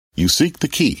You seek the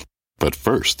key, but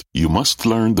first, you must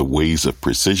learn the ways of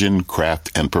precision, craft,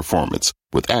 and performance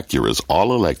with Acura's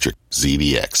all-electric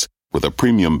ZDX. With a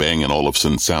premium Bang &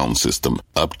 Olufsen sound system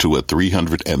up to a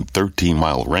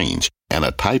 313-mile range and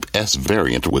a Type S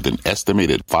variant with an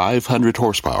estimated 500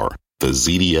 horsepower, the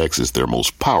ZDX is their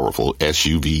most powerful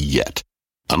SUV yet.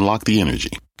 Unlock the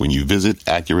energy when you visit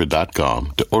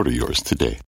Acura.com to order yours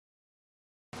today.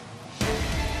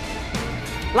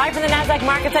 Live from the NASDAQ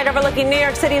market site overlooking New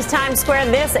York City's Times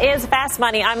Square, this is Fast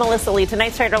Money. I'm Melissa Lee.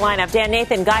 Tonight's trader lineup, Dan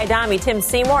Nathan, Guy Adami, Tim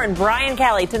Seymour, and Brian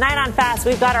Kelly. Tonight on Fast,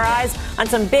 we've got our eyes on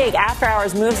some big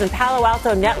after-hours moves in Palo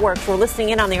Alto Networks. We're listening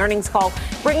in on the earnings call,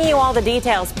 bringing you all the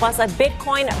details, plus a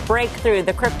Bitcoin breakthrough,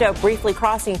 the crypto briefly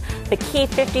crossing the key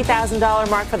 $50,000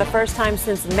 mark for the first time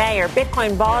since May. Our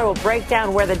Bitcoin baller will break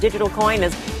down where the digital coin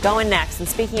is going next. And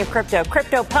speaking of crypto,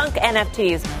 CryptoPunk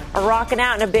NFTs are rocking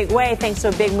out in a big way thanks to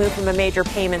a big move from a major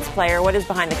payments player. What is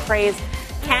behind the craze?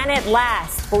 Can it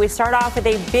last? Well, we start off with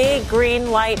a big green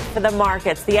light for the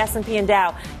markets. The S&P and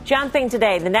Dow jumping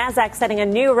today. The Nasdaq setting a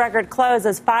new record close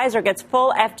as Pfizer gets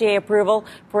full FDA approval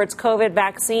for its COVID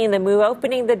vaccine. The move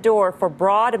opening the door for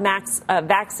broad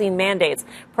vaccine mandates.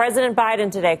 President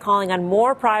Biden today calling on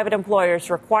more private employers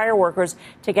to require workers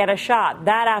to get a shot.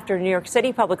 That after New York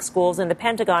City public schools and the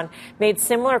Pentagon made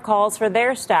similar calls for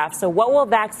their staff. So what will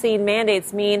vaccine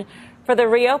mandates mean for the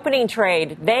reopening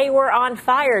trade? They were on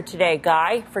fire today,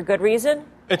 Guy, for good reason.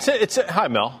 Hi,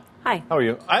 Mel. Hi. How are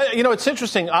you? It's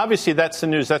interesting. Obviously, that's the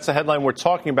news. That's the headline we're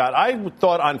talking about. I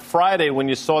thought on Friday when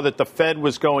you saw that the Fed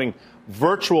was going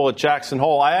virtual at Jackson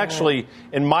Hole, I actually,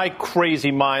 in my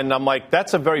crazy mind, I'm like,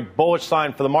 that's a very bullish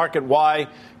sign for the market. Why?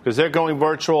 Because they're going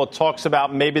virtual. It talks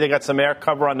about maybe they got some air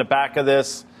cover on the back of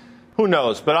this. Who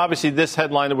knows? But obviously, this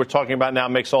headline that we're talking about now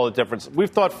makes all the difference. We've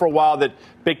thought for a while that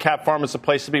big cap pharma is the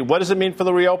place to be. What does it mean for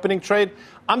the reopening trade?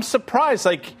 I'm surprised.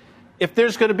 If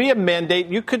there's going to be a mandate,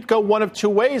 you could go one of two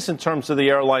ways in terms of the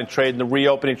airline trade and the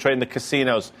reopening trade and the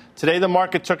casinos. Today, the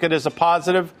market took it as a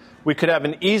positive. We could have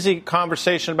an easy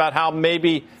conversation about how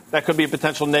maybe that could be a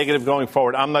potential negative going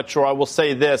forward. I'm not sure. I will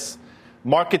say this.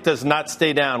 Market does not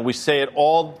stay down. We say it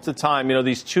all the time.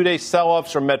 These 2-day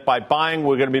sell-offs are met by buying.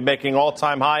 We're going to be making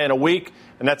all-time high in a week,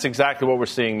 and that's exactly what we're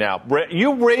seeing now.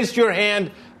 You raised your hand.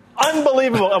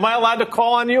 Unbelievable. Am I allowed to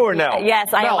call on you or no?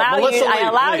 Yes, I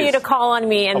allow you to call on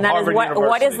me, and that is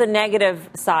what is the negative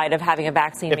side of having a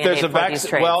vaccine mandate for these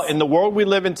trades? Well, in the world we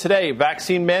live in today,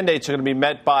 vaccine mandates are going to be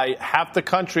met by half the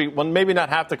country. Well, maybe not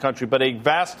half the country, but a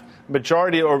vast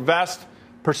majority or vast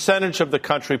percentage of the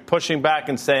country pushing back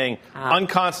and saying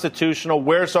unconstitutional,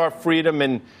 where's our freedom?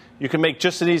 And you can make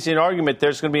just as easy an argument.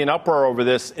 There's going to be an uproar over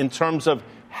this in terms of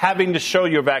having to show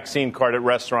your vaccine card at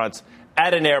restaurants,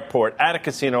 at an airport, at a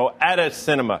casino, at a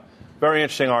cinema. Very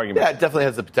interesting argument. Yeah, it definitely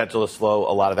has the potential to slow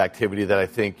a lot of activity that I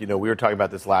think, we were talking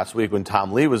about this last week when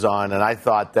Tom Lee was on, and I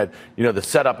thought that, the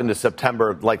setup into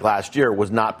September, like last year, was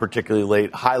not particularly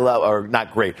late,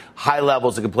 not great, high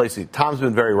levels of complacency. Tom's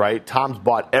been very right. Tom's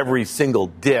bought every single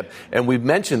dip, and we've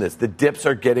mentioned this. The dips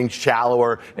are getting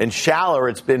shallower and shallower.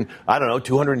 It's been,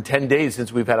 210 days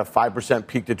since we've had a 5%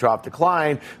 peak to trough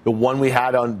decline. The one we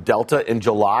had on Delta in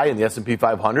July in the S&P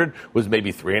 500 was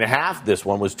maybe 3.5. This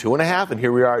one was 2.5, and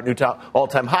here we are at new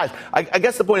all-time highs. I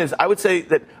guess the point is, I would say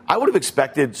that I would have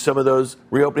expected some of those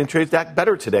reopening trades to act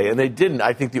better today, and they didn't.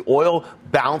 I think the oil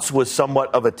bounce was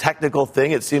somewhat of a technical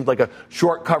thing. It seemed like a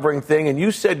short covering thing, and you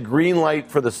said green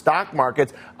light for the stock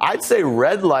markets. I'd say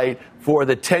red light for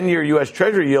the 10-year U.S.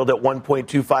 Treasury yield at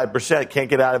 1.25%. Can't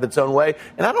get out of its own way.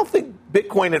 And I don't think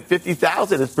Bitcoin at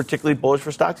 50,000 is particularly bullish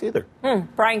for stocks either.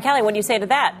 Brian Kelly, what do you say to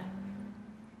that?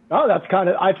 Oh,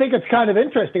 I think it's kind of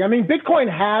interesting. I mean, Bitcoin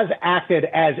has acted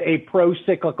as a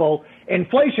pro-cyclical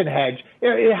inflation hedge.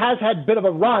 It has had a bit of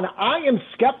a run. I am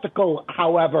skeptical,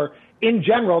 however, in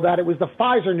general, that it was the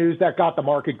Pfizer news that got the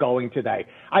market going today.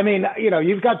 I mean,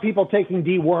 you've got people taking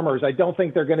dewormers. I don't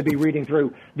think they're going to be reading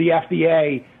through the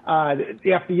FDA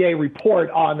report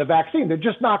on the vaccine. They're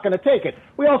just not going to take it.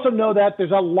 We also know that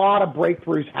there's a lot of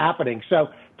breakthroughs happening. So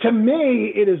to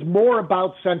me, it is more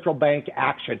about central bank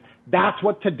action. That's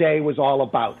what today was all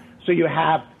about. So you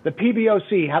have the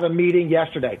PBOC have a meeting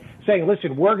yesterday saying,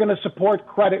 listen, we're going to support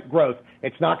credit growth.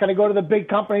 It's not going to go to the big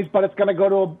companies, but it's going to go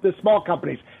to the small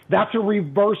companies. That's a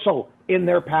reversal in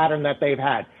their pattern that they've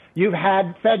had. You've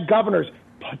had Fed governors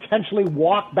potentially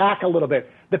walk back a little bit.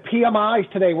 The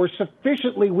PMIs today were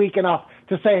sufficiently weak enough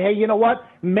to say, hey, you know what?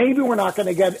 Maybe we're not going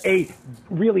to get a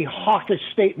really hawkish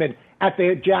statement at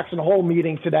the Jackson Hole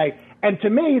meeting today. And to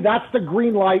me, that's the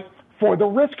green light for the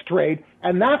risk trade,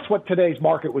 and that's what today's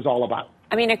market was all about.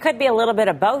 I mean, it could be a little bit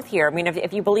of both here. I mean,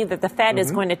 if you believe that the Fed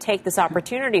is going to take this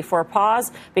opportunity for a pause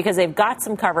because they've got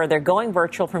some cover, they're going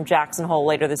virtual from Jackson Hole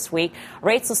later this week.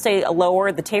 Rates will stay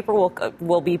lower. The taper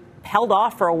will be held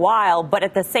off for a while. But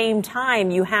at the same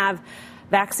time, you have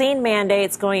vaccine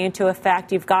mandates going into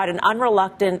effect. You've got an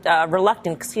reluctant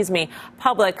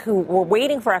public who were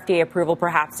waiting for FDA approval,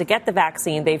 perhaps, to get the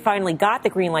vaccine. They finally got the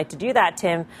green light to do that,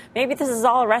 Tim. Maybe this is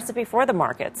all a recipe for the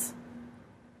markets.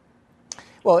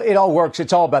 Well, it all works.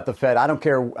 It's all about the Fed. I don't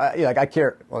care. I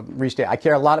care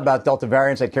a lot about Delta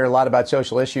variants. I care a lot about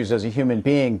social issues as a human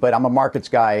being, but I'm a markets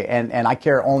guy, and I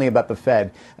care only about the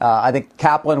Fed. I think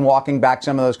Kaplan walking back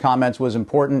some of those comments was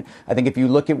important. I think if you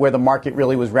look at where the market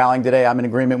really was rallying today, I'm in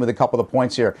agreement with a couple of the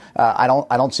points here. I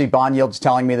don't see bond yields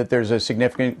telling me that there's a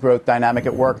significant growth dynamic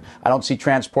at work. I don't see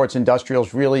transports,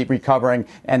 industrials really recovering,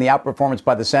 and the outperformance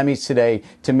by the semis today,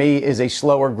 to me, is a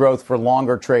slower growth for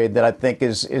longer trade that I think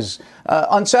is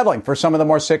unsettling for some of the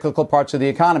more cyclical parts of the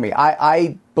economy.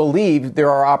 I believe there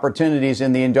are opportunities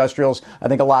in the industrials. I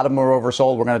think a lot of them are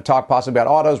oversold. We're going to talk possibly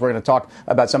about autos. We're going to talk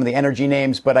about some of the energy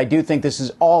names. But I do think this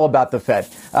is all about the Fed.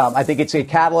 I think it's a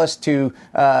catalyst to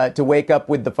wake up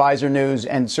with the Pfizer news,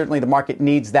 and certainly the market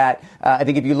needs that. I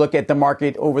think if you look at the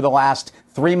market over the last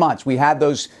 3 months, we had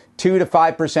those 2 to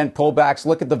 5% pullbacks.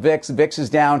 Look at the VIX. The VIX is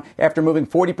down after moving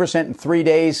 40% in 3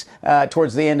 days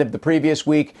towards the end of the previous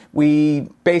week. We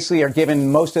basically are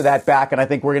giving most of that back, and I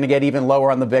think we're going to get even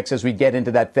lower on the VIX as we get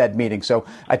into that Fed meeting. So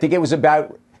I think it was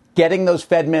about getting those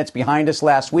Fed minutes behind us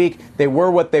last week. They were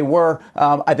what they were.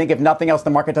 I think if nothing else, the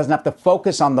market doesn't have to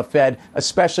focus on the Fed,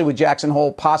 especially with Jackson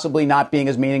Hole possibly not being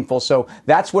as meaningful. So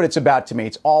that's what it's about to me.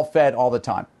 It's all Fed all the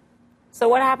time. So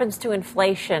what happens to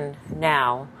inflation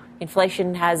now?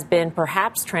 Inflation has been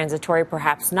perhaps transitory,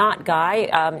 perhaps not.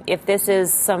 Guy, if this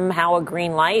is somehow a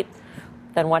green light,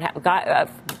 then what?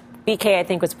 BK, I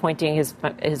think, was pointing his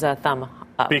thumb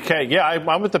up. BK, yeah,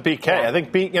 I'm with the BK. Yeah. I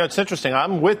think it's interesting.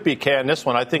 I'm with BK on this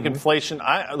one. I think inflation.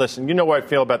 Listen, you know where I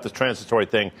feel about this transitory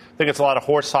thing. I think it's a lot of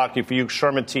horse hockey for you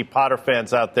Sherman T. Potter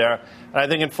fans out there. And I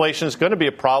think inflation is going to be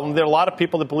a problem. There are a lot of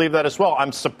people that believe that as well.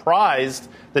 I'm surprised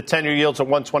that 10-year yields are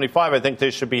 125. I think they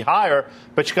should be higher.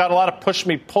 But you got a lot of push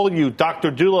me, pull you,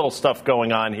 Dr. Doolittle stuff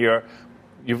going on here.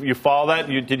 You follow that?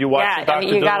 Did you watch the Dr.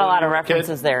 Doolittle? You got a lot of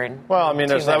references there. Well, I mean,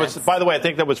 that was. By the way, I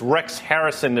think that was Rex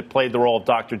Harrison that played the role of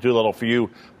Dr. Doolittle for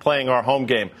you playing our home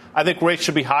game. I think rates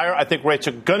should be higher. I think rates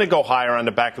are going to go higher on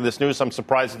the back of this news. I'm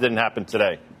surprised it didn't happen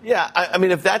today. Yeah, I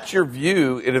mean, if that's your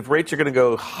view, and if rates are going to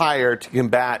go higher to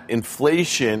combat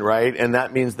inflation, right, and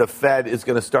that means the Fed is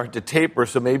going to start to taper,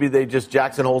 so maybe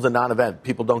Jackson Hole's a non-event.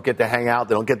 People don't get to hang out.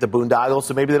 They don't get the boondoggles,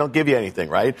 so maybe they don't give you anything,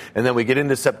 right? And then we get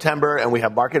into September, and we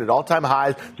have market at all-time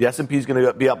highs. The S&P is going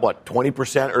to be up,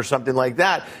 20% or something like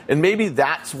that. And maybe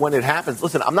that's when it happens.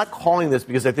 Listen, I'm not calling this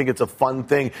because I think it's a fun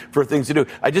thing for things to do.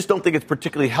 I just don't think it's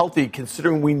particularly healthy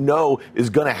considering we know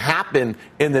is going to happen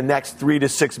in the next 3 to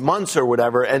 6 months or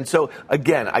whatever. And so,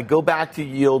 again, I go back to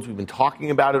yields. We've been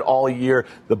talking about it all year.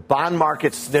 The bond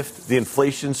market sniffed the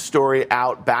inflation story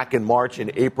out back in March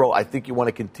and April. I think you want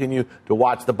to continue to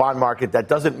watch the bond market. That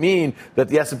doesn't mean that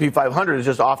the S&P 500 is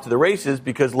just off to the races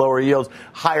because lower yields,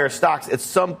 higher stocks. At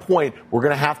some point, we're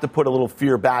going to have to put a little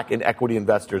fear back in equity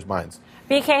investors' minds.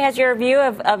 BK, has your view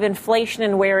of inflation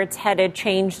and where it's headed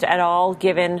changed at all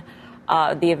given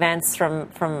the events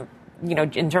from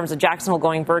in terms of Jackson Hole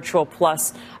going virtual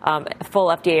plus full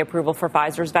FDA approval for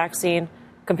Pfizer's vaccine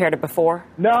compared to before?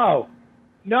 No,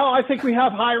 I think we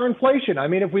have higher inflation. I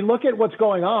mean, if we look at what's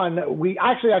going on,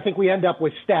 I think we end up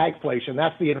with stagflation.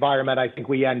 That's the environment I think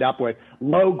we end up with.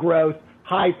 Low growth,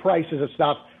 high prices of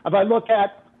stuff. If I look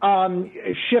at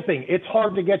shipping, it's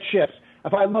hard to get ships.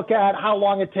 If I look at how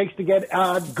long it takes to get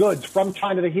goods from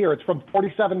China to here, it's from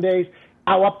 47 days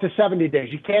now up to 70 days.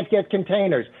 You can't get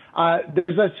containers.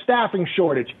 There's a staffing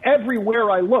shortage. Everywhere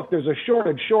I look, there's a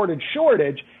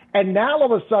shortage. And now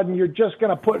all of a sudden, you're just going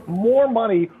to put more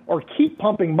money or keep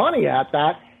pumping money at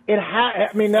that.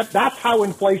 That's how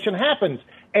inflation happens.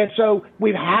 And so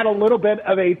we've had a little bit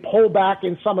of a pullback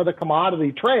in some of the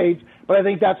commodity trades, but I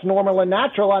think that's normal and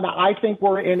natural. And I think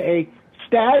we're in a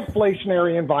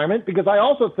stagflationary environment because I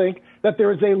also think that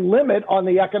there is a limit on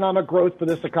the economic growth for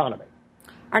this economy.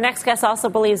 Our next guest also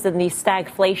believes in the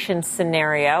stagflation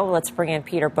scenario. Let's bring in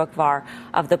Peter Boockvar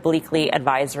of the Bleakley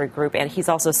Advisory Group, and he's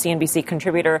also a CNBC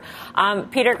contributor.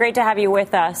 Peter, great to have you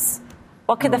with us.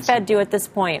 What could the Fed do at this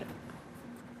point?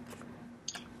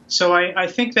 So I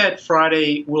think that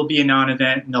Friday will be a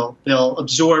non-event, and they'll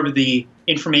absorb the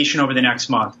information over the next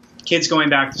month. Kids going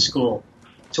back to school.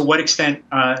 To what extent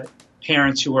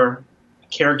parents who are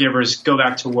caregivers go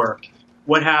back to work?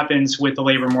 What happens with the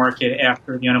labor market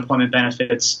after the unemployment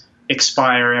benefits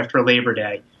expire after Labor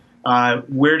Day?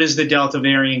 Where does the Delta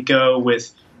variant go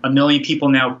with 1 million people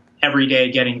now every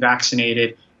day getting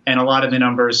vaccinated and a lot of the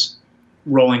numbers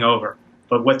rolling over?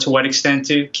 But to what extent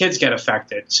do kids get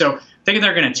affected? So I think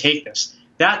they're going to take this.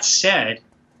 That said,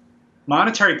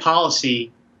 monetary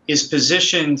policy is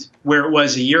positioned where it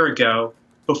was a year ago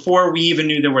before we even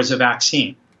knew there was a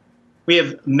vaccine. We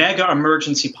have mega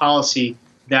emergency policy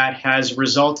that has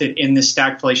resulted in this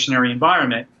stagflationary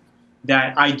environment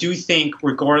that I do think,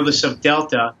 regardless of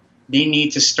Delta, they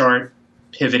need to start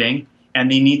pivoting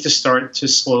and they need to start to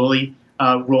slowly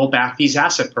roll back these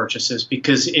asset purchases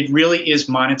because it really is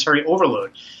monetary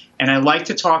overload. And I like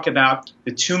to talk about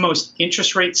the two most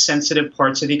interest rate sensitive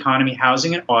parts of the economy,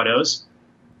 housing and autos.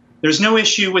 There's no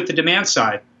issue with the demand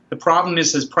side. The problem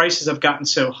is as prices have gotten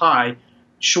so high,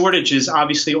 shortages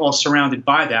obviously all surrounded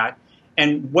by that.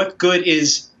 And what good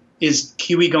is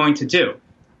QE going to do?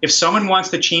 If someone wants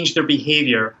to change their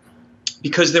behavior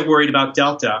because they're worried about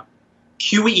Delta,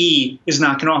 QE is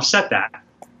not going to offset that.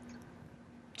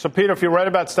 So, Peter, if you're right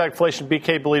about stagflation,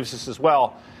 BK believes this as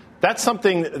well. That's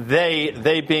something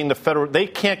they being the federal, they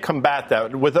can't combat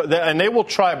that. And they will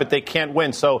try, but they can't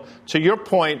win. So, to your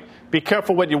point, be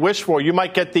careful what you wish for. You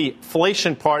might get the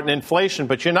inflation part in inflation,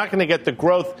 but you're not going to get the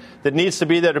growth that needs to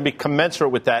be there to be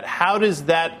commensurate with that. How does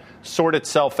that sort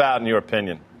itself out, in your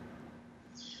opinion?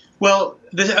 Well,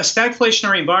 a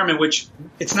stagflationary environment, which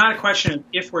it's not a question of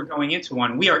if we're going into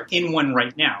one. We are in one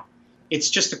right now. It's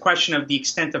just a question of the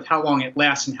extent of how long it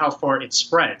lasts and how far it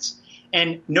spreads.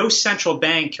 And no central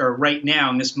banker right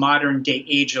now in this modern day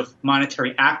age of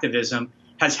monetary activism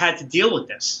has had to deal with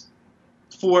this.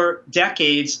 For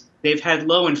decades, they've had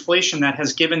low inflation that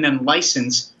has given them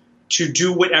license to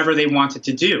do whatever they wanted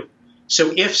to do.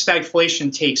 So if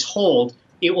stagflation takes hold,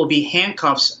 it will be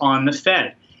handcuffs on the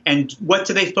Fed. And what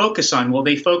do they focus on? Will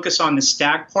they focus on the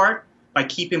stag part by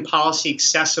keeping policy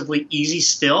excessively easy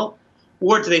still?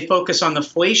 Or do they focus on the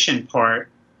inflation part?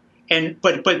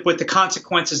 But with the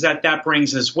consequences that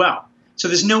brings as well. So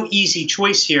there's no easy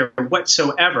choice here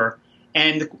whatsoever.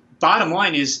 And the bottom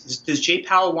line is does Jay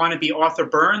Powell want to be Arthur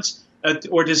Burns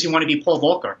or does he want to be Paul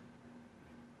Volcker?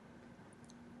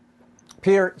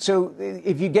 Peter, so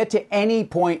if you get to any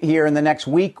point here in the next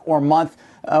week or month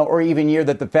or even year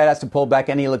that the Fed has to pull back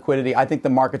any liquidity, I think the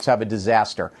markets have a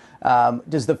disaster.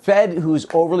 Does the Fed, who's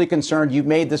overly concerned, you've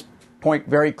made this point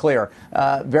very clear,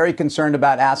 very concerned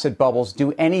about asset bubbles,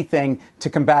 do anything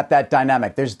to combat that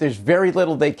dynamic? There's very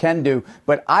little they can do,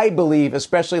 but I believe,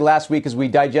 especially last week as we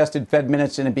digested Fed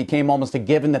minutes and it became almost a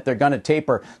given that they're going to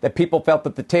taper, that people felt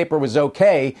that the taper was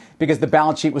okay because the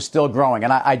balance sheet was still growing.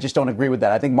 And I just don't agree with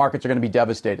that. I think markets are going to be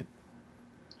devastated.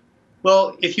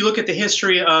 Well, if you look at the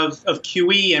history of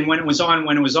QE and when it was on,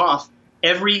 when it was off,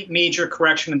 every major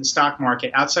correction in the stock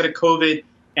market outside of COVID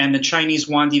and the Chinese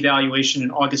yuan devaluation in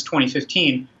August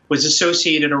 2015 was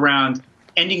associated around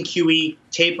ending QE,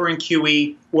 tapering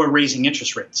QE, or raising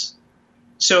interest rates.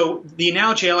 So the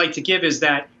analogy I like to give is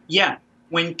that, yeah,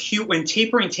 when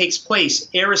tapering takes place,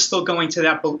 air is still going into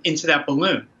that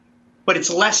balloon, but it's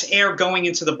less air going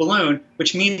into the balloon,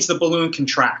 which means the balloon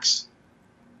contracts.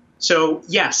 So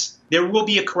yes, there will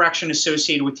be a correction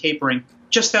associated with tapering,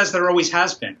 just as there always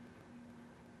has been.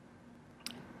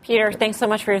 Peter, thanks so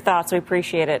much for your thoughts. We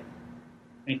appreciate it.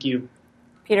 Thank you.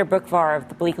 Peter Bookvar of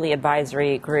the Bleakley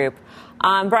Advisory Group.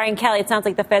 Brian Kelly, it sounds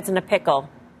like the Fed's in a pickle.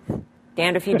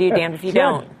 Damned if you do, damned if you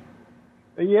don't.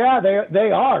 Yeah,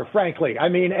 they are, frankly. I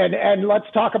mean, and let's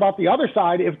talk about the other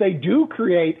side. If they do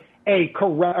create a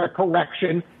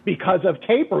correction because of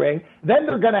tapering, then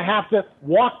they're going to have to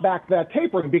walk back that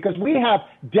tapering because we have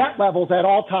debt levels at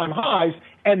all-time highs,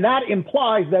 and that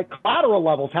implies that collateral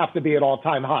levels have to be at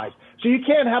all-time highs. So you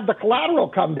can't have the collateral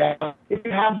come down if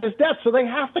you have this debt. So they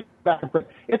have to come back.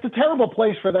 It's a terrible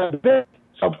place for them to be.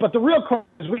 So, but the real question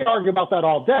is, we argue about that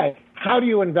all day. How do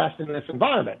you invest in this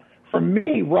environment? For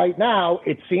me, right now,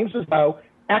 it seems as though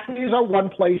equities are one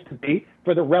place to be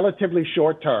for the relatively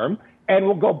short term. And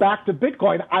we'll go back to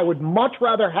Bitcoin. I would much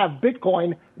rather have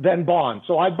Bitcoin than bonds.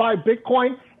 So I'd buy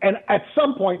Bitcoin and at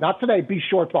some point, not today, be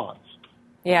short bonds.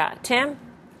 Yeah. Tim?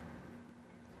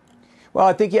 Well,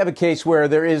 I think you have a case where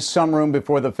there is some room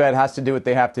before the Fed has to do what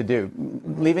they have to do.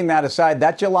 Leaving that aside,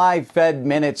 that July Fed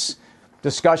minutes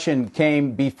discussion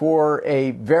came before a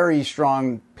very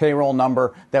strong payroll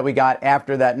number that we got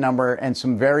after that number and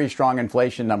some very strong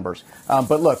inflation numbers.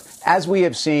 But look, as we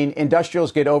have seen,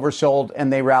 industrials get oversold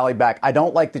and they rally back. I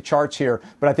don't like the charts here,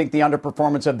 but I think the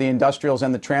underperformance of the industrials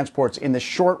and the transports in the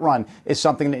short run is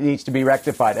something that needs to be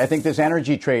rectified. I think this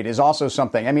energy trade is also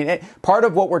something. I mean, part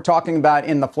of what we're talking about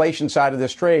in the inflation side of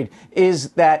this trade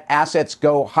is that assets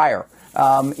go higher.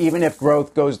 even if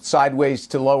growth goes sideways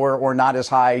to lower or not as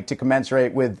high to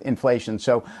commensurate with inflation.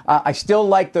 So I still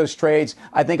like those trades.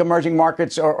 I think emerging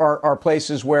markets are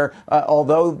places where,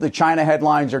 although the China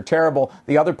headlines are terrible,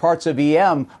 the other parts of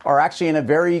EM are actually in a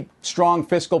very strong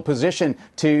fiscal position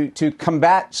to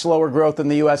combat slower growth in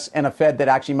the U.S. and a Fed that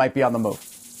actually might be on the move.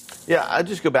 Yeah, I'll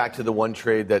just go back to the one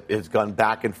trade that has gone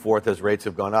back and forth as rates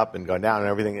have gone up and gone down and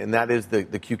everything, and that is the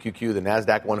QQQ, the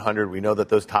NASDAQ 100. We know that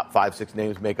those top 5-6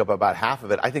 names make up about half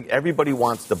of it. I think everybody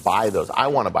wants to buy those. I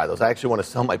want to buy those. I actually want to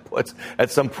sell my puts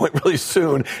at some point really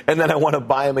soon, and then I want to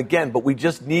buy them again. But we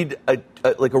just need a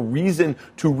reason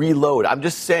to reload. I'm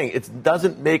just saying it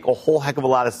doesn't make a whole heck of a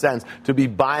lot of sense to be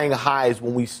buying highs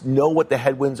when we know what the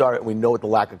headwinds are and we know what the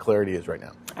lack of clarity is right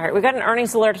now. All right, we've got an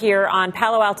earnings alert here on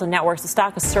Palo Alto Networks. The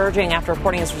stock is surging after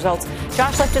reporting its results.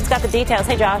 Josh Lipton's got the details.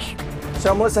 Hey, Josh.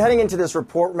 So, Melissa, heading into this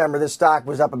report, remember, this stock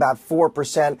was up about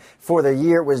 4% for the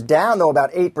year. It was down, though,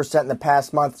 about 8% in the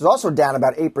past month. It was also down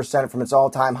about 8% from its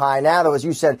all-time high. Now, though, as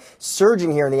you said,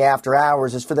 surging here in the after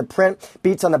hours. As for the print,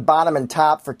 beats on the bottom and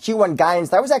top. For Q1 guidance,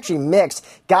 that was actually mixed.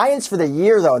 Guidance for the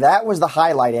year, though, that was the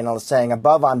highlight, analysts saying.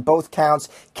 Above on both counts.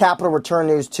 Capital return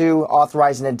news, too,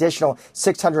 authorized an additional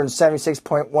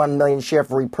 676.1 million share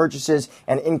for repurchases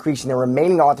and increasing the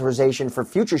remaining authorization for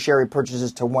future share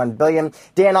repurchases to $1 billion.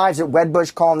 Dan Ives at Wedbush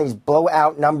calling these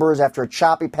blowout numbers after a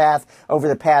choppy path over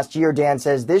the past year. Dan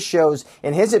says this shows,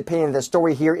 in his opinion, the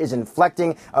story here is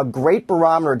inflecting. A great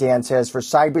barometer, Dan says, for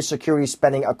cybersecurity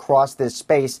spending across this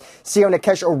space. CEO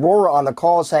Nikesh Arora on the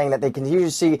call saying that they continue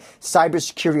to see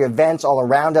cybersecurity events all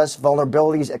around us,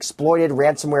 vulnerabilities exploited,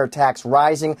 ransomware attacks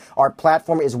rising. Our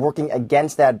platform is working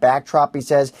against that backdrop, he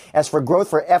says. As for growth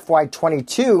for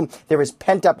FY22, there is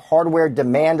pent-up hardware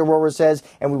demand, Arora says,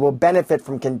 and we will benefit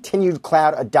from continued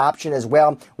cloud adoption as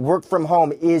well. Work from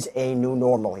home is a new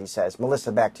normal, he says.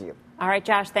 Melissa, back to you. All right,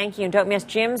 Josh, thank you. And don't miss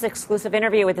Jim's exclusive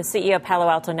interview with the CEO of Palo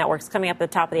Alto Networks coming up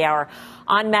at the top of the hour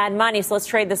on Mad Money. So let's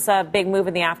trade this big move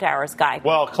in the after hours, Guy.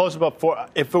 Well, close above 4.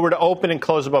 If it were to open and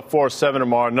close above 407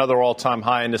 tomorrow, another all-time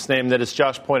high. And this name that, as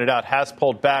Josh pointed out, has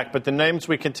pulled back. But the names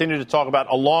we continue to talk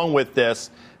about along with this,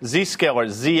 Zscaler,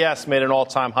 ZS made an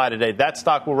all-time high today. That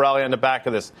stock will rally on the back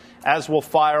of this, as will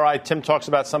FireEye. Tim talks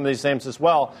about some of these names as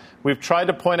well. We've tried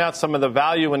to point out some of the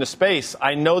value in the space.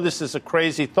 I know this is a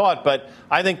crazy thought, but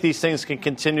I think these things can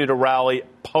continue to rally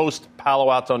post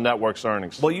Palo Alto Networks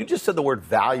earnings. Well, you just said the word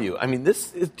value. I mean,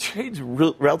 it trades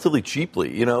relatively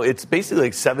cheaply. You know, it's basically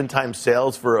like 7 times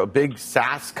sales for a big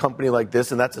SaaS company like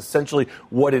this, and that's essentially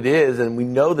what it is. And we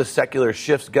know the secular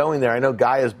shifts going there. I know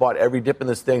Guy has bought every dip in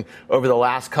this thing over the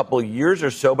last couple of years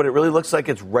or so, but it really looks like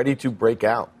it's ready to break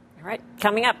out. All right,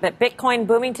 coming up, Bitcoin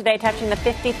booming today, touching the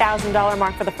 $50,000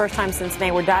 mark for the first time since May.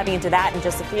 We're diving into that in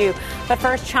just a few. But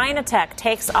first, China tech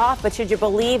takes off. But should you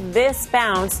believe this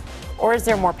bounce, or is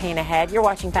there more pain ahead? You're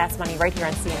watching Fast Money right here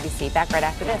on CNBC. Back right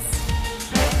after this.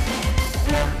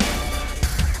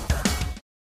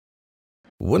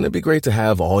 Wouldn't it be great to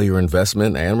have all your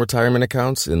investment and retirement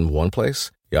accounts in one place?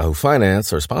 Yahoo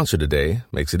Finance, our sponsor today,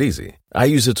 makes it easy. I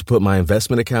use it to put my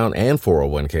investment account and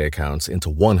 401k accounts into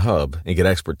one hub and get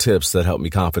expert tips that help me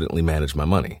confidently manage my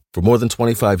money. For more than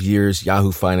 25 years,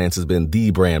 Yahoo Finance has been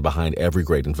the brand behind every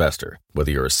great investor.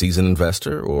 Whether you're a seasoned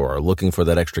investor or are looking for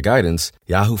that extra guidance,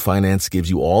 Yahoo Finance gives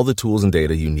you all the tools and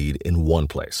data you need in one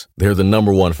place. They're the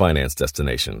 #1 finance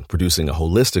destination, producing a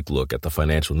holistic look at the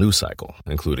financial news cycle,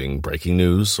 including breaking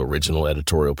news, original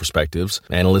editorial perspectives,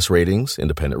 analyst ratings,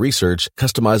 independent research,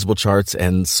 customizable charts,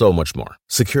 and so much more.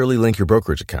 Securely link your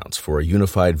brokerage accounts for a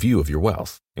unified view of your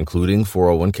wealth, including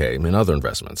 401k and other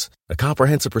investments. A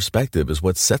comprehensive perspective is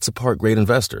what sets apart great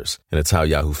investors, and it's how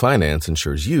Yahoo Finance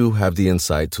ensures you have the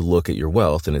insight to look at your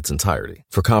wealth in its entirety.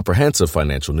 For comprehensive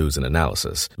financial news and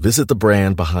analysis, visit the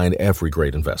brand behind every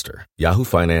great investor,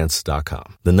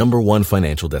 yahoofinance.com, the #1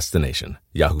 financial destination,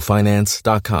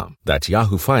 yahoofinance.com. That's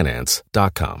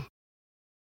yahoofinance.com.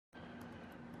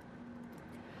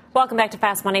 Welcome back to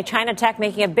Fast Money. China Tech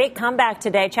making a big comeback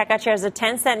today. Check out shares of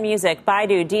Tencent Music,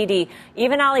 Baidu, Didi.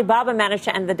 Even Alibaba managed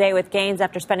to end the day with gains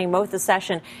after spending most of the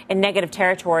session in negative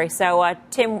territory. So,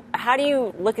 Tim, how do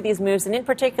you look at these moves, and in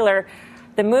particular,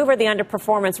 the move or the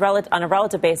underperformance on a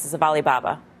relative basis of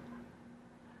Alibaba?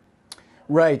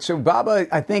 Right. So Baba,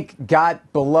 I think,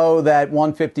 got below that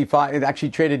 155. It actually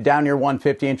traded down near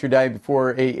 150 intraday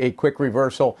before a quick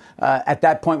reversal. At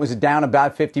that point, was down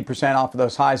about 50% off of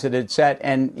those highs that it set.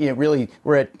 And really,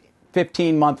 we're at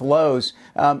 15-month lows.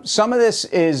 Some of this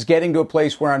is getting to a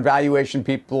place where on valuation,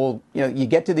 people, you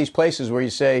get to these places where you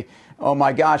say, oh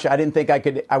my gosh, I didn't think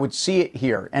I would see it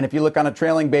here. And if you look on a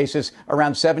trailing basis,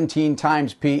 around 17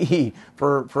 times PE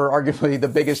for arguably the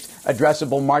biggest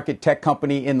addressable market tech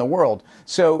company in the world.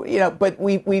 So, but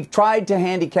we've tried to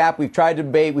handicap, we've tried to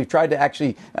debate, we've tried to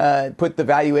actually put the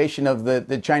valuation of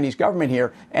the Chinese government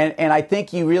here. And I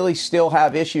think you really still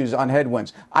have issues on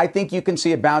headwinds. I think you can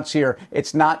see a bounce here.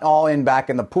 It's not all in back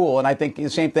in the pool. And I think the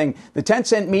same thing, the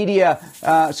Tencent Media,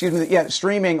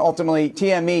 streaming, ultimately,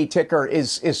 TME ticker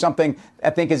is something I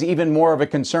think is even more of a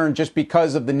concern just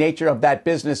because of the nature of that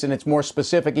business, and it's more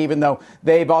specific, even though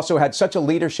they've also had such a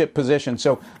leadership position.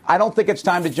 So I don't think it's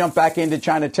time to jump back into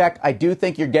China tech. I do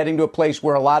think you're getting to a place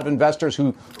where a lot of investors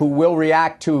who will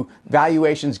react to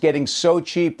valuations getting so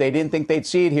cheap they didn't think they'd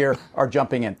see it here are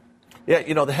jumping in.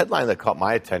 Yeah, the headline that caught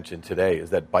my attention today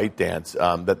is that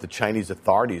ByteDance, that the Chinese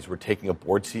authorities were taking a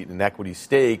board seat and an equity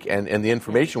stake, and the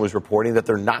information was reporting that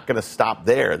they're not going to stop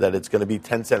there, that it's going to be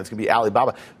Tencent, it's going to be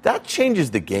Alibaba. That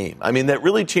changes the game. I mean, that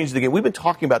really changes the game. We've been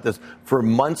talking about this for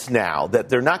months now, that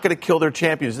they're not going to kill their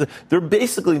champions. They're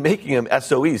basically making them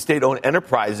SOEs, state-owned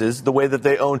enterprises, the way that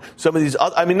they own some of these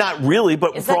other, I mean, not really,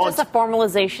 but... Is that just a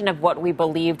formalization of what we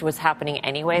believed was happening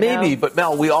anyway, Maybe, though? But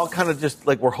Mel, we all kind of just,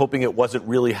 were hoping it wasn't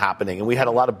really happening. And we had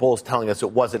a lot of bulls telling us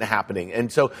it wasn't happening.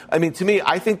 And so, I mean, to me,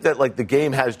 I think that, the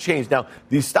game has changed. Now,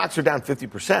 these stocks are down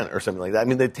 50% or something like that. I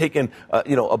mean, they've taken,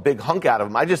 a big hunk out of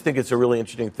them. I just think it's a really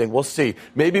interesting thing. We'll see.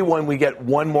 Maybe when we get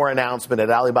one more announcement at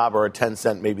Alibaba or at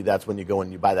Tencent, maybe that's when you go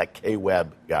and you buy that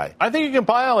K-Web guy. I think you can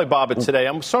buy Alibaba today.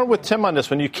 I'm starting with Tim on this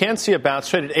one. You can see a bounce.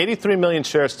 Traded 83 million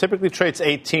shares, typically trades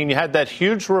 18. You had that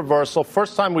huge reversal.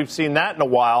 First time we've seen that in a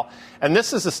while. And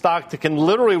this is a stock that can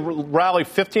literally rally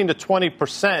 15 to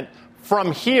 20%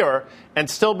 from here and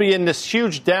still be in this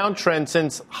huge downtrend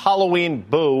since Halloween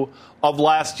boo of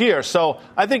last year. So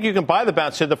I think you can buy the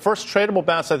bounce here. The first tradable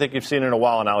bounce I think you've seen in a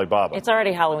while in Alibaba. It's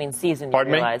already Halloween season,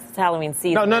 Pardon you realize. Me? It's Halloween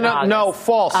season. No,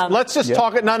 false. Let's just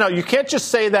talk it. No, you can't just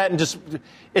say that and just,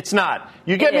 it's not.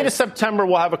 You get me to September,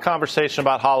 we'll have a conversation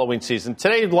about Halloween season.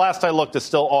 Today, last I looked, is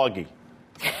still Augie.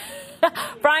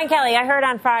 Brian Kelly, I heard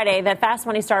on Friday that Fast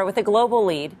Money started with a global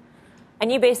lead.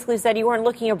 And you basically said you weren't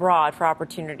looking abroad for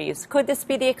opportunities. Could this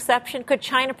be the exception? Could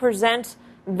China present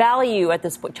value at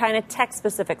this point, China tech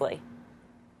specifically?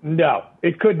 No,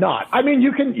 it could not. I mean,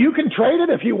 you can trade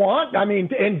it if you want. I mean,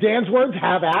 in Dan's words,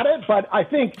 have at it. But I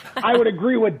think I would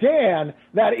agree with Dan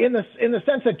that in the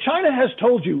sense that China has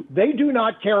told you they do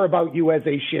not care about you as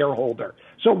a shareholder.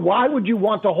 So why would you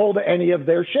want to hold any of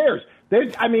their shares? They're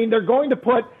going to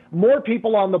put more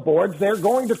people on the boards. They're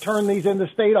going to turn these into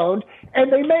state-owned,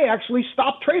 and they may actually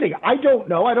stop trading. I don't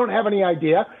know. I don't have any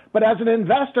idea. But as an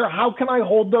investor, how can I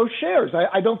hold those shares?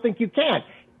 I don't think you can.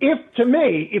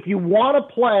 If you want to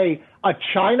play a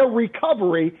China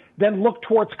recovery, then look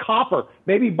towards copper.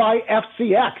 Maybe buy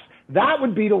FCX. That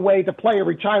would be the way to play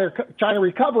a China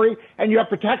recovery, and you have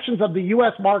protections of the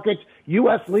U.S. markets,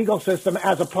 U.S. legal system,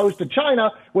 as opposed to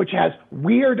China, which has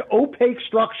weird, opaque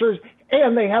structures,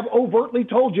 and they have overtly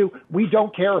told you, we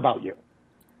don't care about you.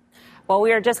 Well,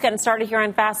 we are just getting started here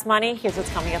on Fast Money. Here's what's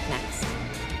coming up next.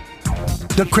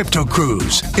 The crypto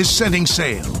cruise is setting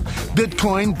sail.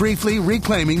 Bitcoin briefly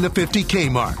reclaiming the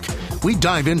 50K mark. We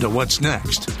dive into what's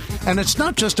next. And it's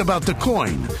not just about the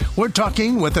coin. We're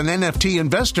talking with an NFT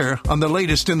investor on the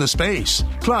latest in the space.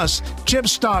 Plus, chip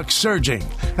stocks surging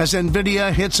as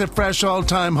NVIDIA hits a fresh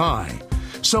all-time high.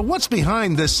 So what's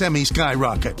behind this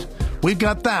semi-skyrocket? We've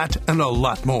got that and a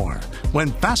lot more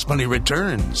when Fast Money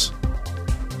returns.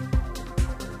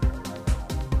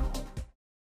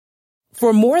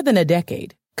 For more than a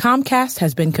decade, Comcast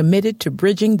has been committed to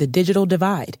bridging the digital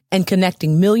divide and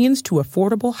connecting millions to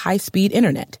affordable high-speed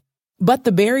internet. But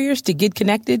the barriers to get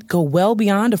connected go well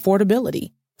beyond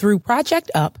affordability. Through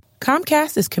Project Up,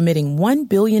 Comcast is committing $1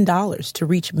 billion to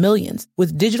reach millions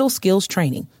with digital skills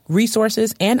training,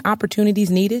 resources, and opportunities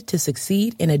needed to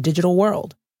succeed in a digital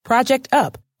world. Project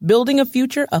Up, building a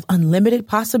future of unlimited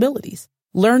possibilities.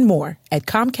 Learn more at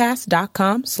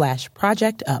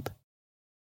comcast.com/projectup.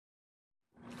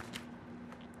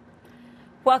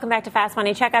 Welcome back to Fast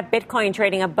Money. Check out Bitcoin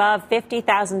trading above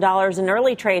 $50,000 in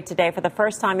early trade today for the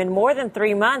first time in more than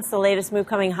 3 months. The latest move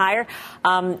coming higher,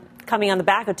 coming on the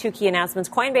back of two key announcements.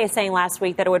 Coinbase saying last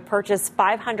week that it would purchase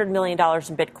 $500 million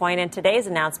in Bitcoin, and today's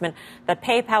announcement that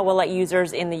PayPal will let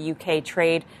users in the UK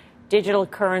trade digital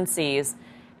currencies.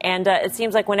 And it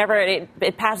seems like whenever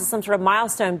it passes some sort of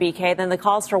milestone, BK, then the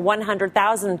calls for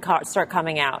 100,000 start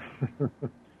coming out.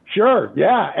 Sure,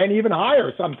 yeah, and even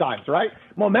higher sometimes, right?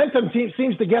 Momentum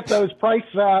seems to get those price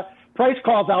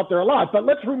calls out there a lot. But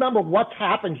let's remember what's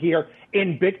happened here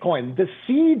in Bitcoin. The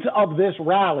seeds of this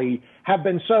rally have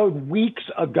been sowed weeks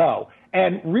ago.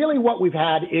 And really what we've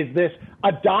had is this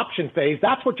adoption phase.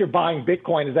 That's what you're buying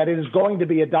Bitcoin, is that it is going to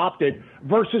be adopted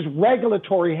versus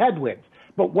regulatory headwinds.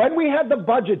 But when we had the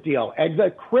budget deal and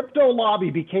the crypto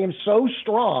lobby became so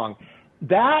strong,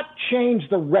 that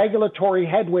changed the regulatory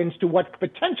headwinds to what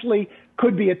potentially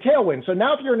could be a tailwind. So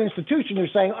now if you're an institution, you're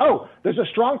saying, oh, there's a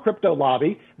strong crypto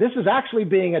lobby. This is actually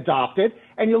being adopted.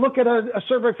 And you look at a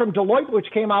survey from Deloitte, which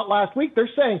came out last week. They're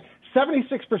saying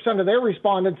 76% of their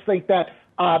respondents think that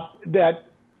that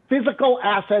physical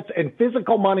assets and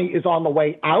physical money is on the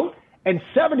way out. And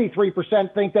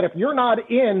 73% think that if you're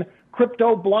not in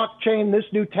crypto, blockchain, this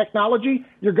new technology,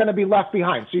 you're going to be left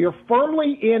behind. So you're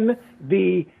firmly in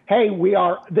the, hey,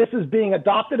 this is being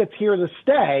adopted, it's here to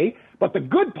stay. But the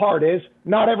good part is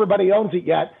not everybody owns it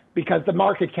yet because the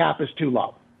market cap is too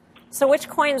low. So which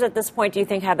coins at this point do you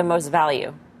think have the most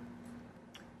value?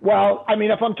 Well, I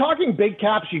mean, if I'm talking big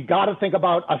caps, you got to think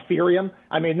about Ethereum.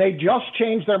 I mean, they just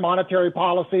changed their monetary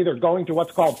policy. They're going to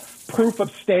what's called proof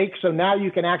of stake. So now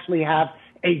you can actually have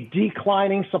a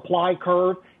declining supply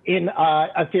curve in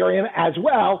Ethereum as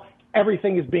well.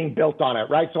 Everything is being built on it,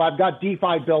 right? So I've got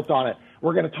DeFi built on it.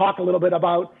 We're going to talk a little bit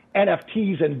about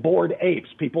NFTs and Bored Apes.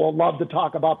 People love to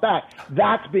talk about that.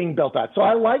 That's being built on. So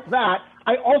I like that.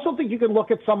 I also think you can look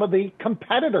at some of the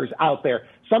competitors out there.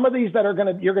 Some of these that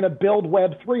you're going to build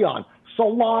Web3 on.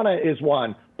 Solana is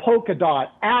one, Polkadot,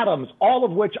 Atoms, all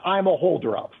of which I'm a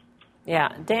holder of.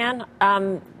 Yeah, Dan,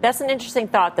 that's an interesting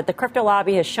thought that the crypto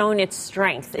lobby has shown its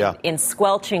strength in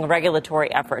squelching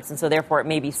regulatory efforts, and so therefore it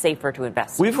may be safer to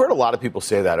invest. We've heard a lot of people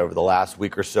say that over the last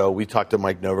week or so. We talked to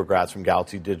Mike Novogratz from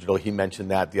Galaxy Digital. He mentioned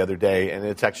that the other day, and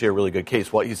it's actually a really good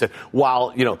case. Well, he said,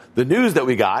 while the news that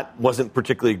we got wasn't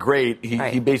particularly great,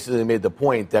 he basically made the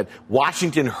point that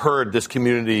Washington heard this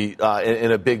community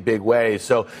in a big, big way.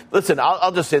 So, listen,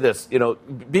 I'll just say this.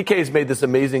 BK's made this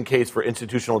amazing case for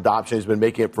institutional adoption. He's been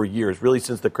making it for years. Really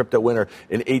since the crypto winter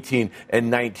in 18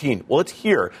 and 19. Well, it's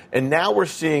here. And now we're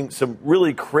seeing some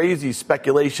really crazy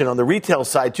speculation on the retail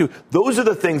side, too. Those are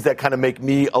the things that kind of make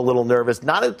me a little nervous.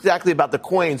 Not exactly about the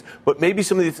coins, but maybe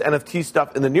some of this NFT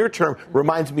stuff in the near term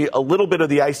reminds me a little bit of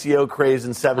the ICO craze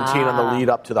in 17 on the lead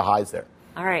up to the highs there.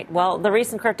 All right. Well, the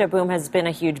recent crypto boom has been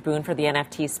a huge boon for the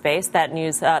NFT space. That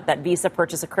news that Visa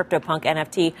purchased a CryptoPunk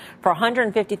NFT for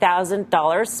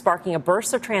 $150,000, sparking a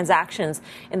burst of transactions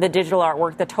in the digital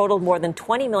artwork that totaled more than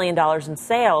 $20 million in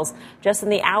sales just in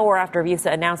the hour after Visa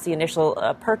announced the initial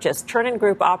purchase. Chernin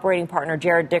Group operating partner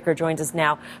Jared Dicker joins us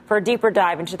now for a deeper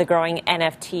dive into the growing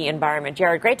NFT environment.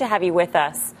 Jared, great to have you with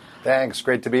us. Thanks.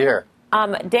 Great to be here.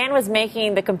 Dan was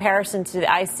making the comparison to the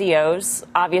ICOs.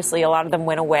 Obviously, a lot of them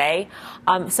went away.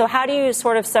 So how do you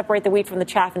sort of separate the wheat from the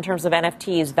chaff in terms of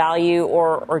NFTs, value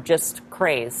or just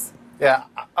craze? Yeah,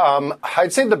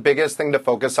 I'd say the biggest thing to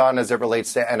focus on as it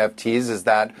relates to NFTs is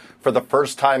that for the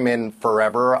first time in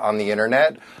forever on the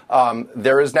internet,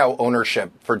 there is now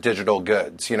ownership for digital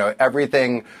goods.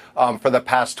 Everything for the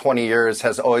past 20 years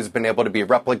has always been able to be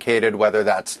replicated, whether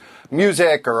that's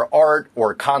music or art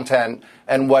or content.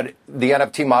 And what the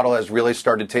NFT model has really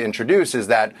started to introduce is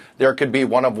that there could be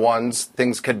one-of-ones,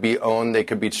 things could be owned, they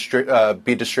could be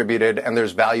distributed, and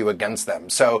there's value against them.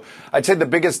 So I'd say the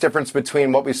biggest difference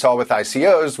between what we saw with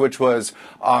ICOs, which was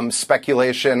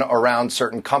speculation around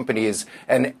certain companies,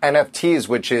 and NFTs,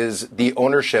 which is the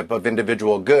ownership of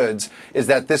individual goods, is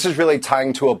that this is really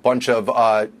tying to a bunch of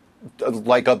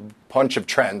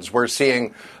trends. We're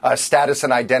seeing status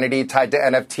and identity tied to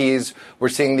NFTs. We're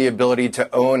seeing the ability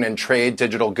to own and trade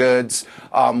digital goods.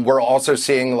 We're also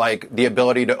seeing the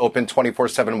ability to open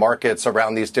 24/7 markets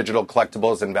around these digital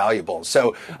collectibles and valuables.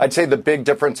 So I'd say the big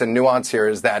difference and nuance here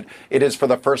is that it is for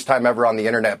the first time ever on the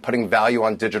internet putting value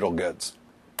on digital goods.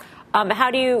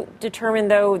 How do you determine,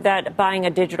 though, that buying a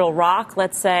digital rock,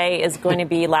 let's say, is going to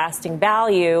be lasting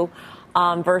value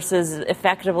versus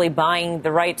effectively buying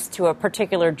the rights to a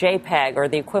particular JPEG or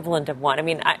the equivalent of one? I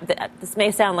mean, this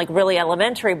may sound like really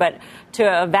elementary, but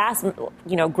to a vast,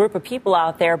 group of people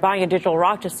out there, buying a digital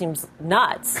rock just seems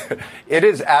nuts. It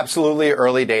is absolutely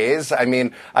early days. I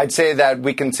mean, I'd say that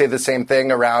we can say the same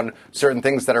thing around certain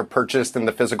things that are purchased in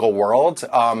the physical world.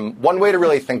 One way to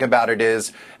really think about it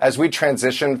is, as we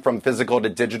transition from physical to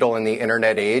digital in the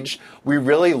internet age, we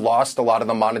really lost a lot of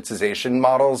the monetization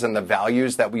models and the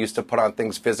values that we used to put on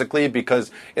things physically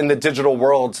because in the digital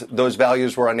world, those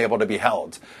values were unable to be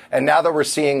held. And now that we're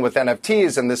seeing with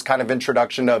NFTs and this kind of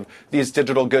introduction of these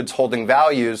digital goods holding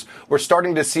values, we're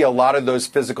starting to see a lot of those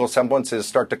physical semblances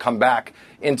start to come back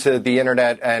into the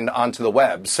internet and onto the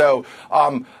web. So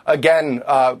again,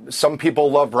 some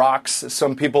people love rocks,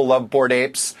 some people love Bored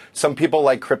Apes, some people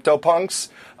like CryptoPunks.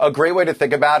 A great way to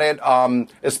think about it,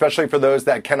 especially for those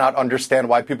that cannot understand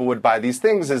why people would buy these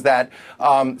things, is that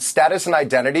status and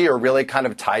identity are really kind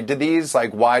of tied to these.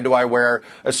 Like, why do I wear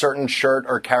a certain shirt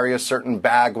or carry a certain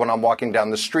bag when I'm walking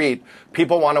down the street?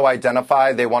 People want to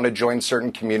identify, they want to join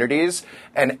certain communities,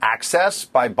 and access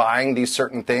by buying these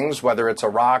certain things, whether it's a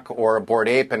rock or a Bored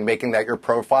Ape, and making that your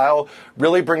profile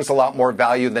really brings a lot more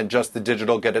value than just the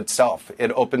digital good itself.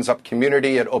 It opens up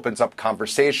community, it opens up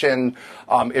conversation.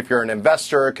 If you're an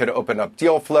investor, it could open up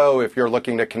deal flow. If you're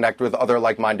looking to connect with other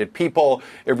like-minded people,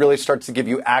 it really starts to give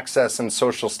you access and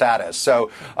social status.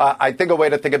 So I think a way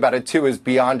to think about it too is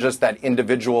beyond just that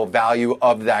individual value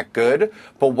of that good,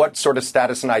 but what sort of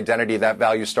status and identity that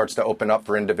value starts to open up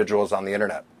for individuals on the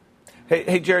internet.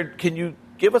 Hey, Jared, can you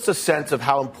give us a sense of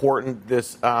how important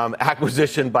this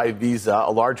acquisition by Visa,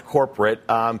 a large corporate,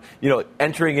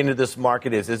 entering into this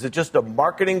market is? Is it just a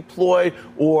marketing ploy,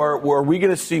 or are we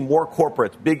going to see more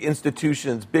corporates, big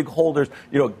institutions, big holders,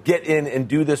 get in and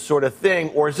do this sort of thing?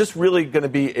 Or is this really going to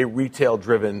be a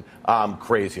retail-driven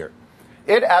craze here?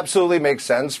 It absolutely makes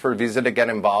sense for Visa to get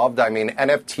involved. I mean,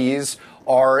 NFTs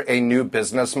are a new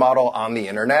business model on the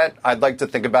internet. I'd like to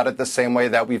think about it the same way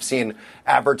that we've seen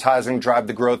advertising drive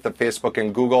the growth of Facebook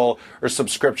and Google, or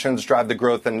subscriptions drive the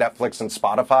growth of Netflix and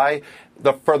Spotify.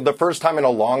 For the first time in a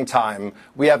long time,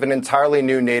 we have an entirely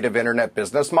new native internet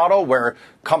business model where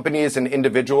companies and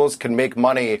individuals can make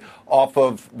money off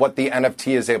of what the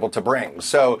NFT is able to bring.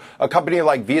 So a company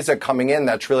like Visa coming in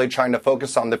that's really trying to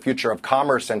focus on the future of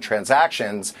commerce and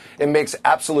transactions, it makes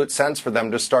absolute sense for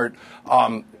them to start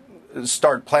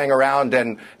playing around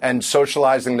and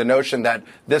socializing the notion that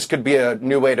this could be a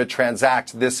new way to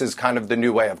transact. This is kind of the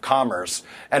new way of commerce.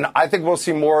 And I think we'll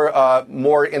see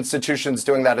more institutions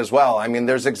doing that as well. I mean,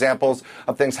 there's examples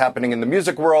of things happening in the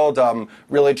music world,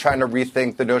 really trying to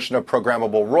rethink the notion of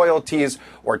programmable royalties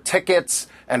or tickets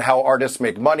and how artists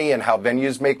make money and how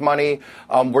venues make money.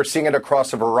 We're seeing it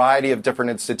across a variety of different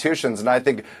institutions. And I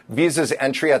think Visa's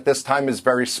entry at this time is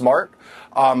very smart.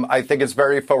 I think it's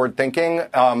very forward-thinking,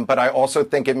 but I also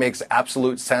think it makes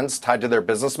absolute sense tied to their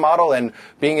business model, and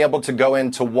being able to go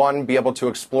into, one, be able to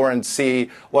explore and see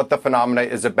what the phenomena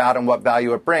is about and what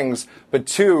value it brings, but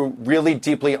two, really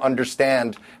deeply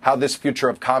understand how this future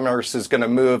of commerce is going to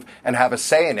move and have a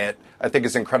say in it, I think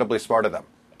is incredibly smart of them.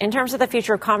 In terms of the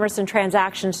future of commerce and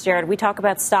transactions, Jared, we talk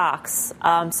about stocks.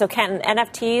 So can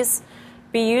NFTs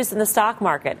be used in the stock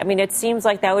market? I mean, it seems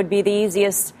like that would be the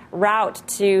easiest route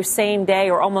to same day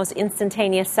or almost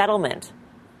instantaneous settlement.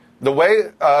 The way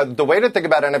to think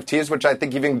about NFTs, which I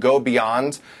think even go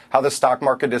beyond how the stock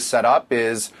market is set up,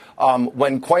 is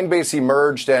when Coinbase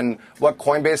emerged, and what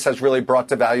Coinbase has really brought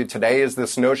to value today is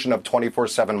this notion of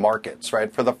 24/7 markets,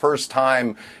 right? For the first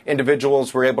time,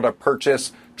 individuals were able to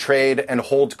purchase, trade, and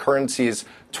hold currencies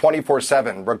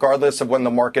 24/7, regardless of when the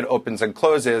market opens and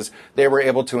closes, they were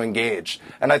able to engage.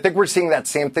 And I think we're seeing that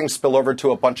same thing spill over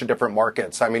to a bunch of different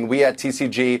markets. I mean, we at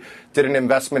TCG did an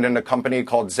investment in a company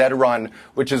called Zedrun,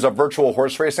 which is a virtual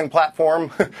horse racing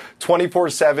platform,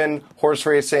 24/7 horse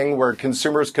racing, where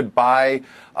consumers could buy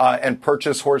and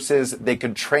purchase horses. They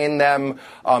could train them,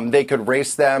 they could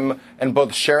race them, and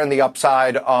both share in the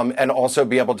upside and also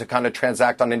be able to kind of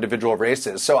transact on individual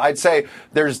races. So I'd say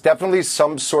there's definitely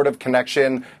some sort of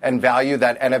connection and value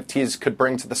that NFTs could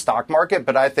bring to the stock market.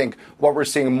 But I think what we're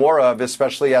seeing more of,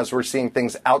 especially as we're seeing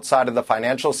things outside of the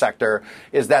financial sector,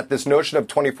 is that this notion of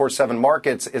 24/7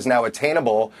 markets is now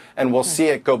attainable, and we'll see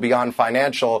it go beyond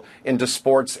financial into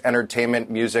sports, entertainment,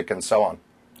 music, and so on.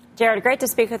 Jared, great to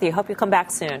speak with you. Hope you come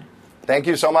back soon. Thank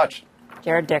you so much.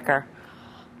 Jared Dicker.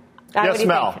 Guy, yes,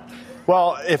 Mel. Think?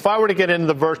 Well, if I were to get into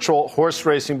the virtual horse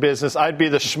racing business, I'd be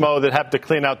the schmo that have to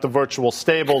clean out the virtual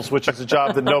stables, which is a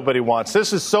job that nobody wants.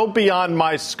 This is so beyond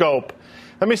my scope.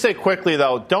 Let me say quickly,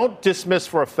 though, don't dismiss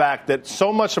for a fact that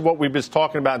so much of what we've been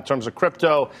talking about in terms of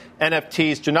crypto,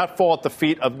 NFTs, do not fall at the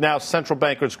feet of now central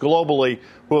bankers globally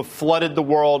who have flooded the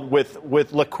world with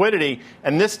liquidity.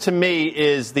 And this, to me,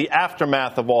 is the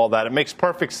aftermath of all that. It makes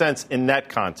perfect sense in that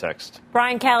context.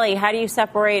 Brian Kelly, how do you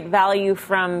separate value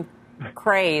from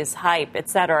craze, hype, et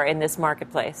cetera, in this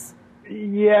marketplace?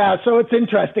 Yeah, so it's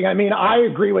interesting. I mean, I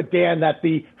agree with Dan that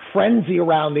the frenzy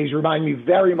around these remind me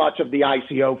very much of the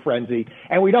ICO frenzy.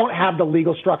 And we don't have the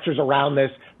legal structures around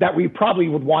this that we probably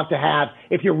would want to have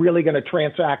if you're really going to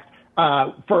transact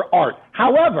for art.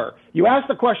 However, you asked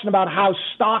the question about how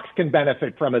stocks can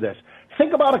benefit from this.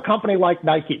 Think about a company like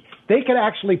Nike. They could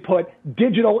actually put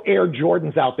digital Air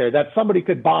Jordans out there that somebody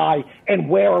could buy and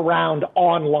wear around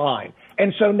online.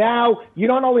 And so now you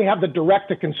don't only have the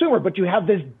direct-to-consumer, but you have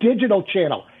this digital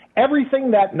channel.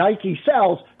 Everything that Nike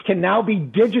sells can now be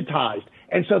digitized.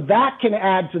 And so that can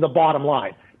add to the bottom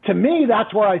line. To me,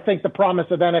 that's where I think the promise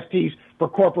of NFTs for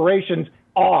corporations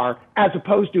are, as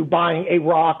opposed to buying a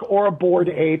rock or a Bored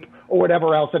Ape or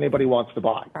whatever else anybody wants to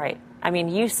buy. Right. I mean,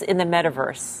 use in the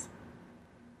metaverse.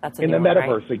 That's in the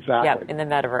metaverse, right? Exactly. Yep, in the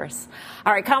metaverse.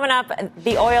 All right, coming up,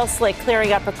 the oil slick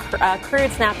clearing up,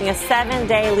 crude snapping a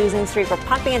 7-day losing streak. We're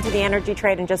pumping into the energy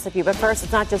trade in just a few. But first,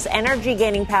 it's not just energy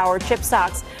gaining power. Chip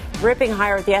stocks ripping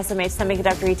higher with the SMH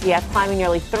Semiconductor ETF climbing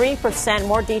nearly 3%.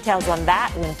 More details on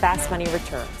that when Fast Money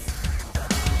returns.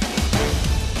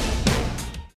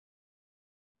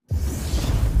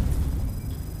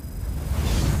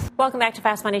 Welcome back to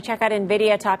Fast Money. Check out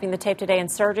NVIDIA topping the tape today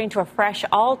and surging to a fresh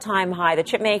all-time high. The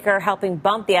chip maker helping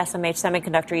bump the SMH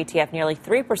Semiconductor ETF nearly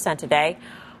 3% today.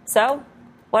 So,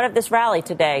 what of this rally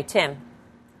today, Tim?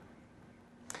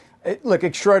 Look,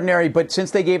 extraordinary, but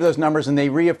since they gave those numbers and they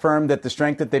reaffirmed that the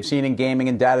strength that they've seen in gaming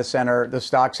and data center, the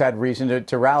stocks had reason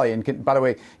to rally. And by the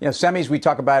way, semis, we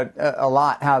talk about a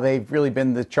lot, how they've really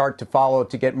been the chart to follow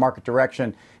to get market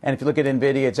direction. And if you look at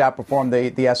NVIDIA, it's outperformed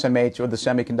the SMH or the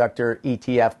semiconductor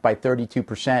ETF by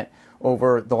 32%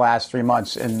 over the last 3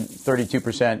 months and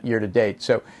 32% year to date.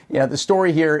 So, the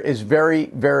story here is very,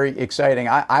 very exciting.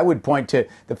 I would point to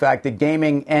the fact that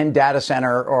gaming and data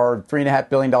center are $3.5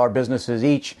 billion businesses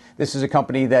each. This is a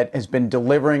company that has been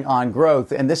delivering on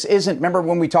growth. And this isn't, remember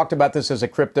when we talked about this as a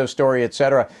crypto story, et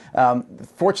cetera.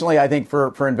 Fortunately, I think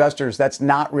for investors, that's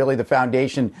not really the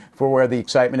foundation for where the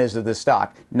excitement is of this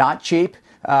stock. Not cheap.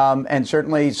 And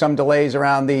certainly some delays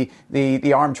around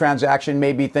the ARM transaction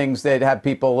may be things that have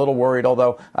people a little worried,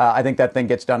 although I think that thing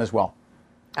gets done as well.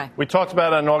 We talked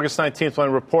about it on August 19th when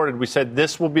I reported. We said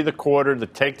this will be the quarter to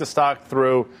take the stock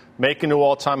through, make a new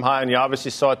all-time high, and you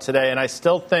obviously saw it today. And I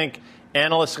still think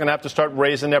analysts are going to have to start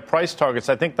raising their price targets.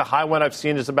 I think the high one I've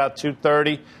seen is about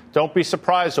 230. Don't be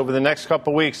surprised over the next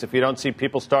couple of weeks if you don't see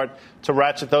people start to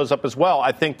ratchet those up as well.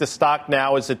 I think the stock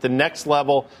now is at the next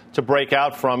level to break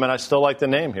out from, and I still like the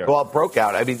name here. Well, it broke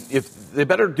out. I mean, if they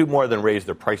better do more than raise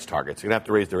their price targets. They're going to have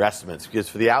to raise their estimates because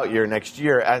for the out year next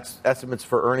year, estimates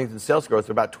for earnings and sales growth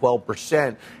are about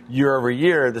 12% year over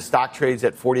year. The stock trades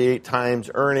at 48 times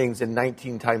earnings and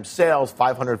 19 times sales,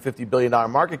 $550 billion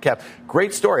market cap.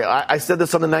 Great story. I said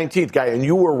this on the 19th, Guy, and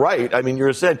you were right. I mean,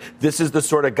 you said this is the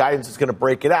sort of guidance that's going to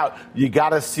break it out. You got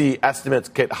to see estimates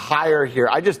get higher here.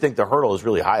 I just think the hurdle is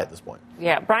really high at this point.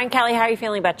 Yeah. Brian Kelly, how are you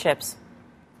feeling about chips?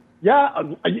 Yeah,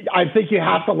 I think you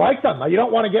have to like them. You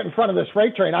don't want to get in front of this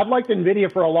freight train. I've liked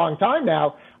NVIDIA for a long time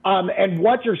now. And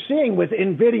what you're seeing with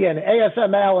NVIDIA and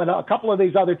ASML and a couple of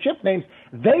these other chip names,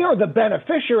 they are the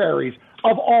beneficiaries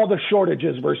of all the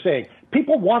shortages we're seeing.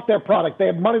 People want their product. They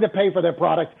have money to pay for their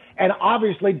product. And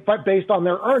obviously, based on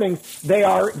their earnings, they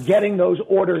are getting those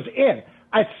orders in.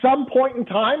 At some point in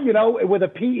time, with a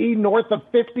PE north of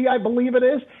 50, I believe it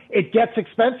is, it gets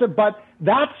expensive, but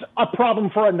that's a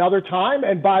problem for another time.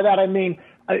 And by that, I mean,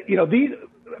 these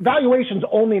valuations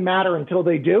only matter until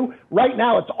they do. Right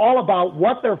now, it's all about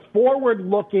what their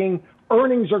forward-looking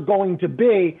earnings are going to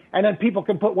be, and then people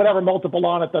can put whatever multiple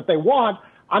on it that they want.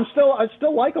 I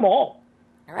still like them all.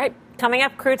 All right. Coming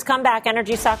up, crude's comeback,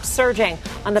 energy stocks surging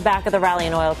on the back of the rally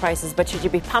in oil prices. But should you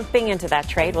be pumping into that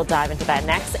trade? We'll dive into that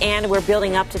next. And we're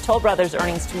building up to Toll Brothers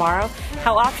earnings tomorrow.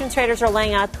 How options traders are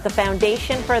laying out the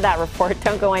foundation for that report.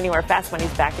 Don't go anywhere. Fast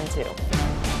Money's back in 2.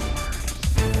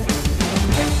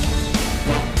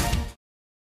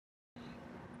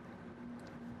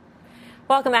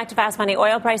 Welcome back to Fast Money.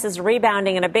 Oil prices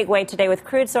rebounding in a big way today with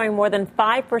crude soaring more than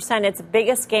 5%, its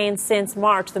biggest gain since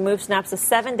March. The move snaps a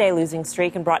 7-day losing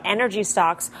streak and brought energy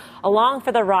stocks along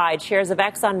for the ride. Shares of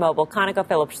ExxonMobil,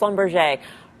 ConocoPhillips, Schlumberger,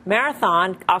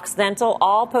 Marathon, Occidental,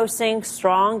 all posting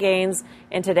strong gains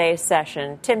in today's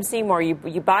session. Tim Seymour,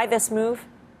 you buy this move?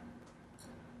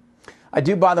 I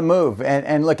do buy the move.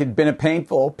 And look, it's been a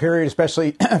painful period,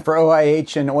 especially for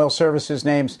OIH and oil services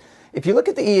names. If you look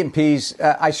at the E&Ps,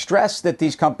 I stress that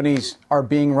these companies are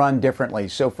being run differently.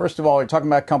 So first of all, we're talking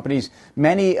about companies.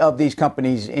 Many of these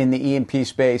companies in the E&P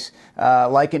space,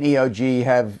 like an EOG,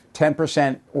 have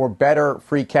 10% or better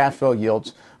free cash flow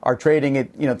yields, are trading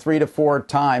at 3 to 4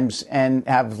 times and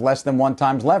have less than 1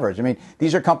 times leverage. I mean,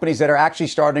 these are companies that are actually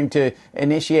starting to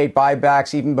initiate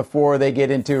buybacks even before they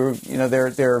get into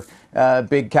their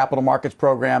big capital markets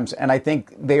programs, and I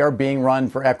think they are being run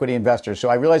for equity investors. So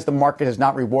I realize the market has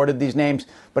not rewarded these names,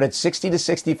 but at $60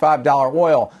 to $65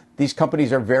 oil, these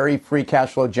companies are very free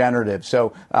cash flow generative.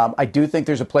 So I do think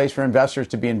there's a place for investors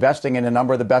to be investing in a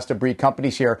number of the best of breed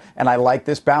companies here, and I like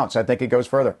this bounce. I think it goes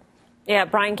further. Yeah,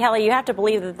 Brian Kelly, you have to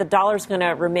believe that the dollar's going to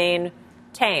remain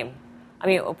tame. I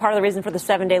mean, part of the reason for the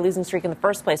 7-day losing streak in the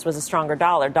first place was a stronger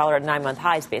dollar at 9-month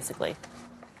highs, basically.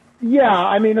 Yeah,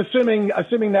 I mean, assuming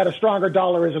that a stronger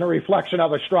dollar isn't a reflection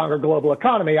of a stronger global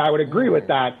economy, I would agree with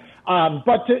that.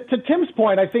 But to Tim's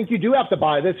point, I think you do have to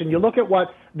buy this, and you look at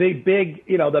what the big,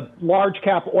 the large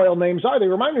cap oil names are. They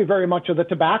remind me very much of the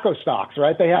tobacco stocks,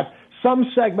 right? They have some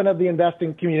segment of the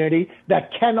investing community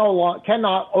that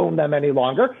cannot own them any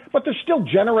longer, but they're still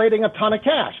generating a ton of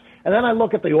cash. And then I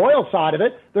look at the oil side of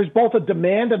it. There's both a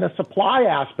demand and a supply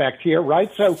aspect here,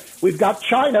 right? So we've got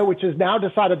China, which has now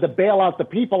decided to bail out the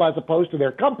people as opposed to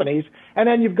their companies. And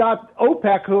then you've got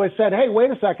OPEC, who has said, hey,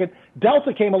 wait a second,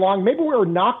 Delta came along. Maybe we're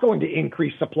not going to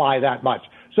increase supply that much.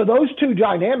 So those two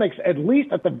dynamics, at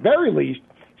the very least,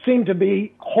 seem to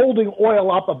be holding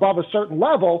oil up above a certain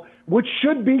level, which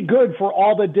should be good for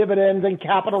all the dividends and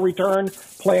capital return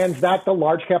plans that the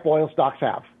large cap oil stocks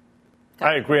have.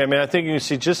 I agree. I mean, I think you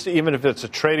see just even if it's a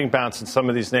trading bounce in some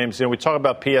of these names, we talk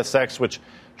about PSX, which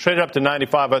traded up to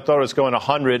 95. I thought it was going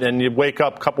 100, and you wake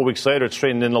up a couple weeks later, it's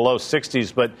trading in the low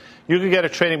 60s. But you could get a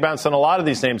trading bounce on a lot of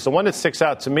these names. The one that sticks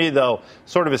out to me, though,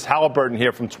 sort of is Halliburton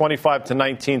here from 25 to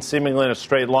 19, seemingly in a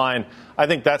straight line. I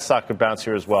think that stock could bounce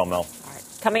here as well, Mel. All right.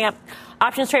 Coming up,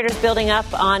 options traders building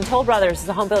up on Toll Brothers as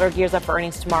the home builder gears up for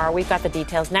earnings tomorrow. We've got the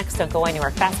details next. Don't go anywhere.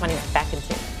 Fast Money's back in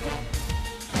 2.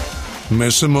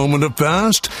 Miss a moment of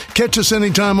Fast? Catch us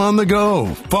anytime on the go.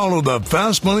 Follow the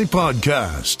Fast Money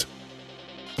Podcast.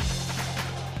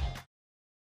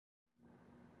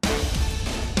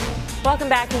 Welcome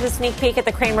back to the sneak peek at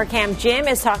the Cramer Cam. Jim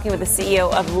is talking with the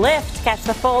CEO of Lyft. Catch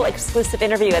the full exclusive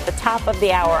interview at the top of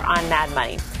the hour on Mad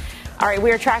Money. All right,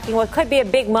 we are tracking what could be a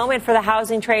big moment for the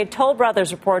housing trade. Toll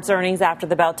Brothers reports earnings after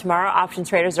the bell tomorrow. Options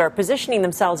traders are positioning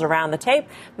themselves around the tape.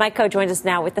 Mike Coe joins us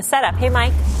now with the setup. Hey,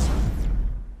 Mike.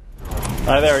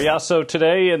 Hi there. Yeah, so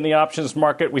today in the options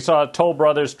market, we saw Toll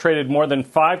Brothers traded more than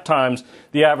 5 times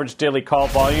the average daily call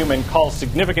volume, and calls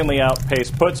significantly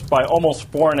outpaced puts by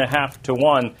almost 4.5 to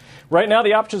 1. Right now,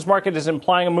 the options market is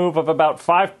implying a move of about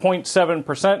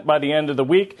 5.7% by the end of the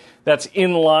week. That's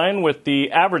in line with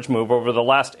the average move over the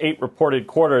last 8 reported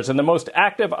quarters. And the most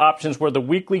active options were the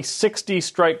weekly 60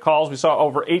 strike calls. We saw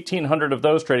over 1,800 of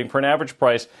those trading for an average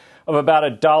price of about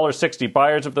 $1.60.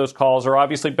 Buyers of those calls are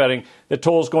obviously betting that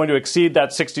Toll is going to exceed that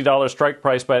 $60 strike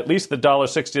price by at least the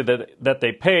 $1.60 that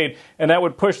they paid, and that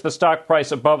would push the stock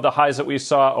price above the highs that we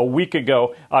saw a week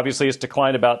ago. Obviously, it's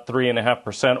declined about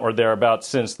 3.5% or thereabouts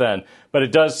since then. But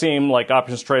it does seem like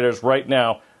options traders right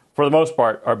now, for the most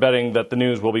part, are betting that the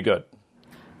news will be good.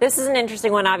 This is an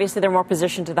interesting one. Obviously, they're more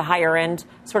positioned to the higher end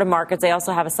sort of markets. They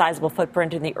also have a sizable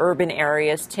footprint in the urban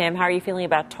areas. Tim, how are you feeling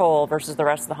about Toll versus the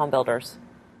rest of the home builders?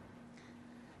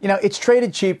 It's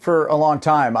traded cheap for a long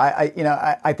time.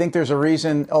 I think there's a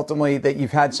reason ultimately that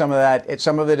you've had some of that.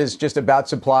 Some of it is just about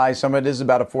supply. Some of it is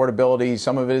about affordability.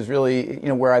 Some of it is really,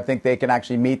 where I think they can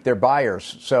actually meet their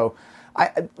buyers. So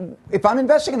if I'm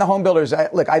investing in the home builders,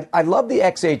 I love the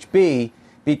XHB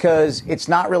because it's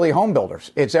not really home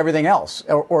builders. It's everything else,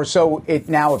 or so it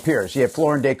now appears. You have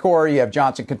Floor & Decor, you have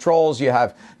Johnson Controls, you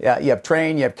have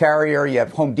Trane, you have Carrier, you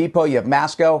have Home Depot, you have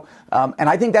Masco. And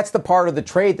I think that's the part of the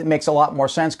trade that makes a lot more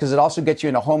sense because it also gets you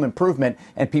into home improvement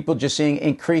and people just seeing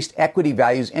increased equity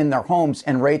values in their homes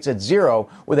and rates at zero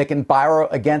where they can borrow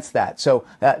against that. So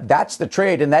that's the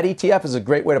trade, and that ETF is a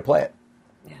great way to play it.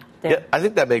 Yeah, I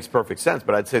think that makes perfect sense,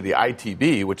 but I'd say the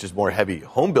ITB, which is more heavy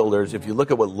home builders, if you look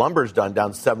at what lumber's done,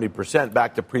 down 70%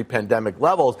 back to pre-pandemic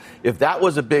levels, if that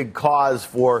was a big cause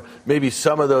for maybe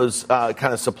some of those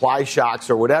kind of supply shocks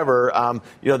or whatever,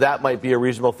 that might be a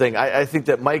reasonable thing. I think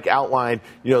that Mike outlined,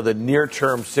 the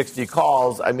near-term 60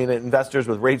 calls. I mean, investors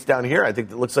with rates down here, I think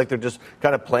it looks like they're just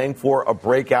kind of playing for a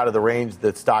break out of the range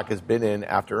that stock has been in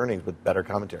after earnings with better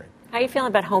commentary. How are you feeling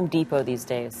about Home Depot these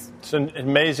days? It's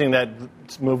amazing that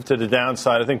it's moved to the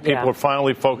downside. I think people are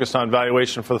finally focused on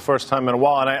valuation for the first time in a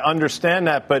while, and I understand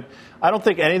that, but I don't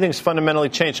think anything's fundamentally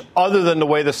changed other than the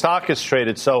way the stock is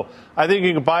traded. So I think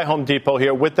you can buy Home Depot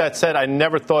here. With that said, I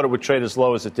never thought it would trade as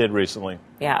low as it did recently.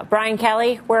 Yeah. Brian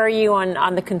Kelly, where are you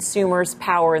on the consumer's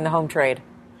power in the home trade?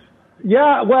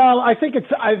 Yeah, well, I think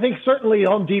certainly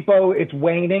Home Depot, it's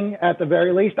waning at the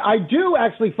very least. I do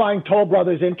actually find Toll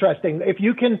Brothers interesting. If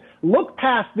you can look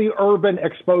past the urban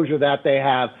exposure that they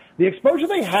have, the exposure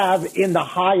they have in the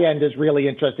high end is really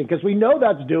interesting because we know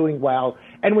that's doing well,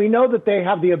 and we know that they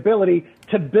have the ability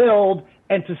to build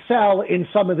and to sell in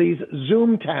some of these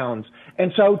Zoom towns.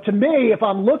 And so to me, if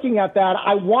I'm looking at that,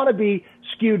 I want to be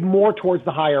skewed more towards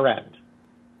the higher end.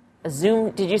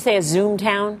 Did you say a Zoom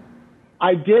town?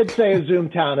 I did say a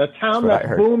Zoom town, a town that's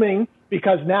booming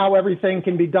because now everything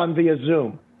can be done via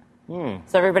Zoom.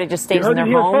 So everybody just stays in their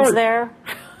homes there?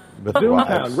 Zoom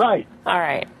town, right. All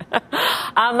right.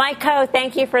 Mike Khouw,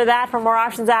 thank you for that. For more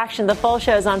options action, the full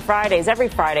show is on Fridays, every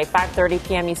Friday, 5:30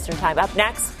 p.m. Eastern Time. Up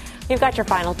next, you've got your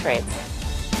final trades.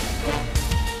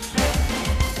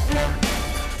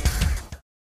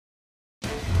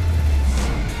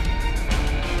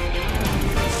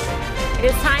 It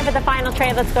is time for the final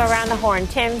trade. Let's go around the horn.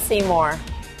 Tim Seymour.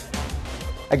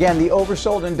 Again, the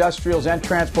oversold industrials and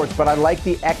transports, but I like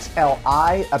the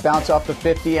XLI, a bounce off the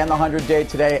 50 and the 100-day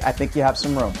today. I think you have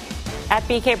some room. At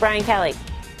BK, Brian Kelly.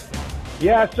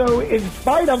 Yeah, so in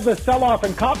spite of the sell-off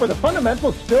in copper, the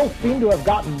fundamentals still seem to have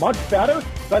gotten much better.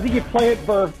 So I think you play it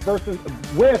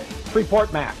with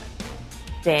Freeport Mac.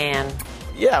 Dan.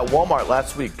 Yeah, Walmart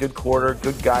last week. Good quarter,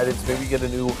 good guidance. Maybe get a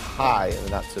new high in the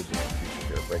not-so-distant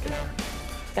future here. Break it down.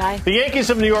 Guy. The Yankees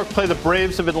of New York play the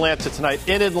Braves of Atlanta tonight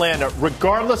in Atlanta.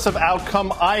 Regardless of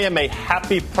outcome, I am a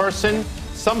happy person.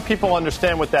 Some people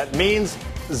understand what that means.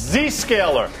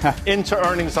 Zscaler into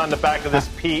earnings on the back of this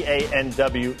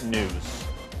PANW news.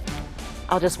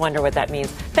 I'll just wonder what that means.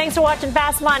 Thanks for watching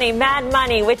Fast Money, Mad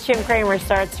Money with Jim Cramer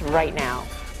starts right now.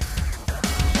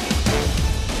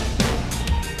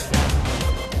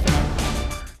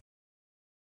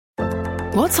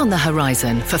 What's on the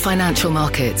horizon for financial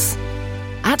markets?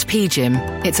 At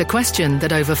PGIM, it's a question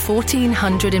that over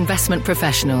 1,400 investment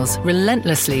professionals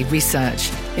relentlessly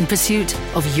research in pursuit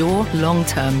of your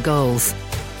long-term goals.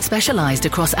 Specialized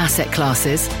across asset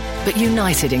classes, but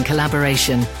united in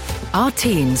collaboration, our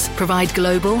teams provide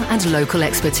global and local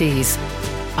expertise.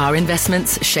 Our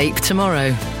investments shape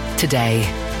tomorrow, today.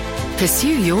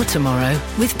 Pursue your tomorrow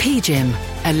with PGIM,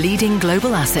 a leading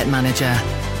global asset manager.